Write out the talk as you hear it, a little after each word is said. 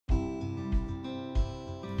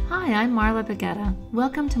Hi, I'm Marla.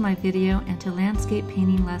 Welcome to my video and to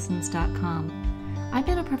landscapepaintinglessons.com. I've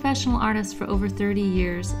been a professional artist for over 30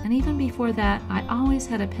 years, and even before that, I always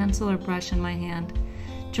had a pencil or brush in my hand,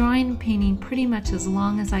 drawing and painting pretty much as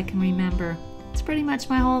long as I can remember. It's pretty much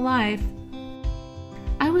my whole life.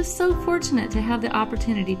 I was so fortunate to have the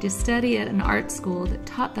opportunity to study at an art school that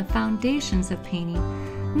taught the foundations of painting,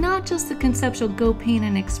 not just the conceptual go paint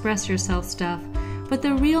and express yourself stuff, but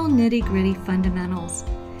the real nitty-gritty fundamentals.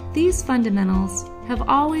 These fundamentals have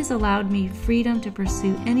always allowed me freedom to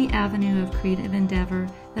pursue any avenue of creative endeavor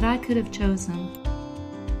that I could have chosen.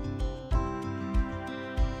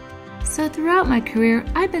 So throughout my career,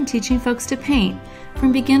 I've been teaching folks to paint,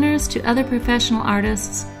 from beginners to other professional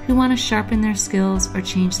artists who want to sharpen their skills or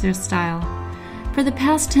change their style. For the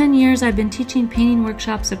past 10 years, I've been teaching painting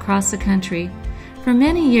workshops across the country. For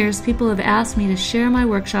many years, people have asked me to share my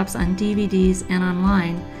workshops on DVDs and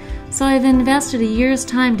online, so I've invested a year's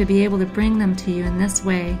time to be able to bring them to you in this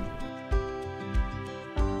way.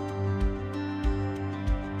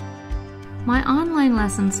 My online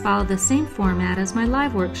lessons follow the same format as my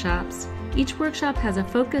live workshops. Each workshop has a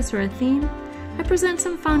focus or a theme. I present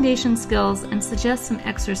some foundation skills and suggest some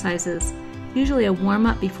exercises, usually a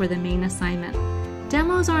warm-up before the main assignment.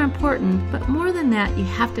 Demos are important, but more than that, you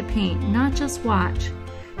have to paint, not just watch.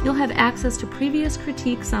 You'll have access to previous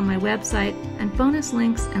critiques on my website and bonus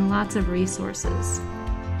links and lots of resources.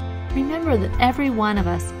 Remember that every one of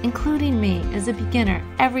us, including me, is a beginner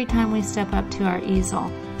every time we step up to our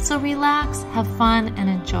easel. So relax, have fun, and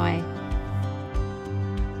enjoy.